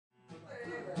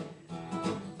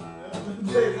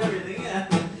Plays everything, yeah.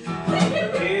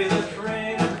 Hear the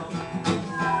train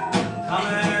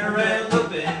coming around the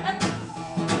bend.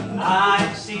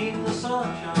 I've seen the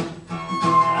sunshine.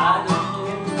 I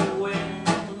don't know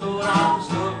when. Lord, I'm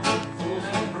stuck in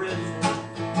Folsom Prison.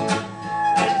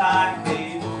 Last time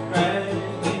they was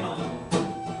dragging on.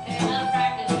 Ain't none of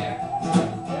practice here.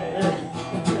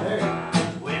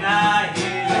 When I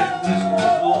hear that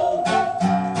whistle blow,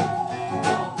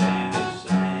 all that is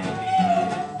saying.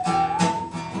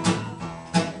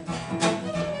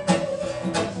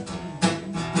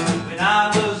 When I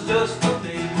was just a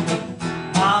baby,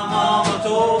 my mama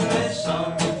told me,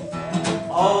 son,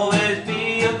 always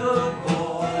be a good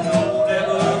boy, don't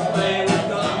ever play with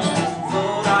guns.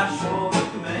 Lord, I sure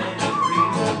man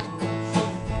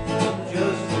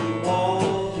just to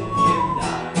walk and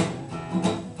die.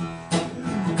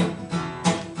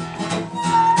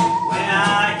 When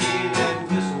I hear that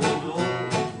whistle blow,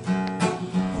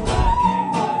 I hang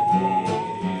my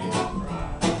head and cry.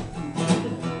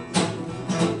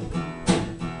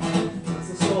 It's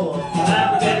a solo. I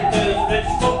forget those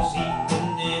rich folks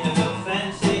eating in a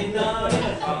fancy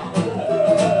night.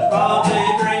 Probably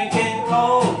drinking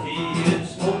coffee and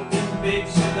smoking big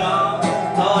cigars.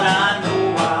 But I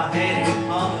know I had it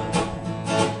coming.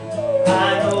 I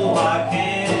know I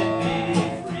can't be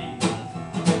free.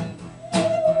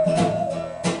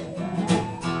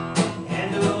 And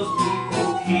those people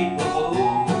keep a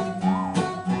hold.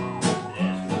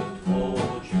 That's what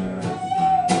torture means.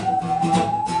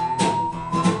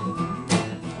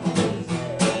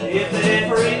 If they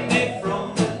freed me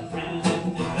from the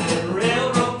prison, if that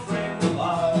railroad train was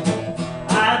locked,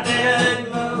 I bet I'd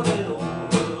move it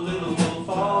over a little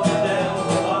farther down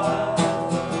the line.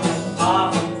 Far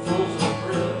from Folsom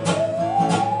Prison,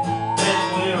 that's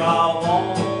where I want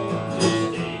to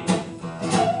stay.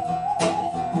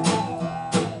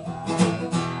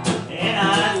 And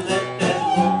I'd let that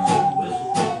lonesome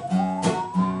whistle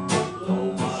blow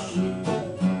my blues.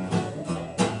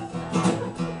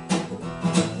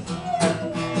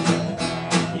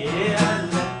 Yeah, I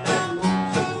let that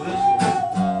lonesome whistle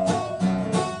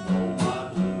blow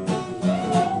my blues.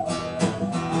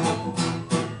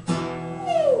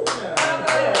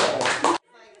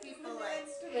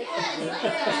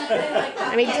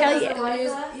 I mean, tell you.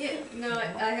 No,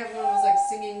 I have one of those like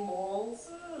singing bowls. Is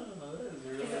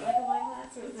it like a wine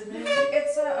glass or is it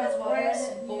It's a brass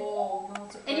bowl. No,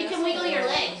 it's a And you brass can wiggle your bowl.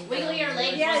 legs. Wiggle your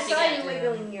legs Yeah, I once you saw get you to it.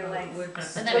 wiggling your legs.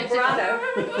 And that makes it Vibrato.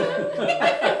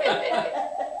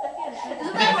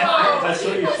 Isn't that fun? I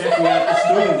saw you checking out the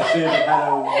stool to see if it had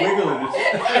a wiggle in it.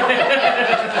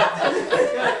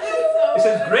 He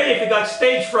says, great if you got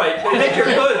stage fright, but I think you're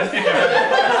good.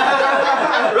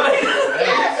 Right?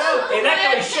 Hey, that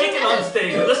guy's shaking on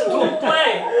stage. Listen to him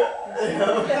play.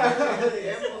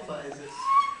 It amplifies it.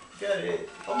 Got it.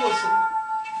 Almost.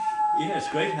 Yeah, it's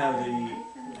great how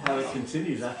it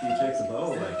continues after you take the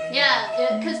bowl. Like.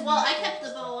 Yeah, because, well, I kept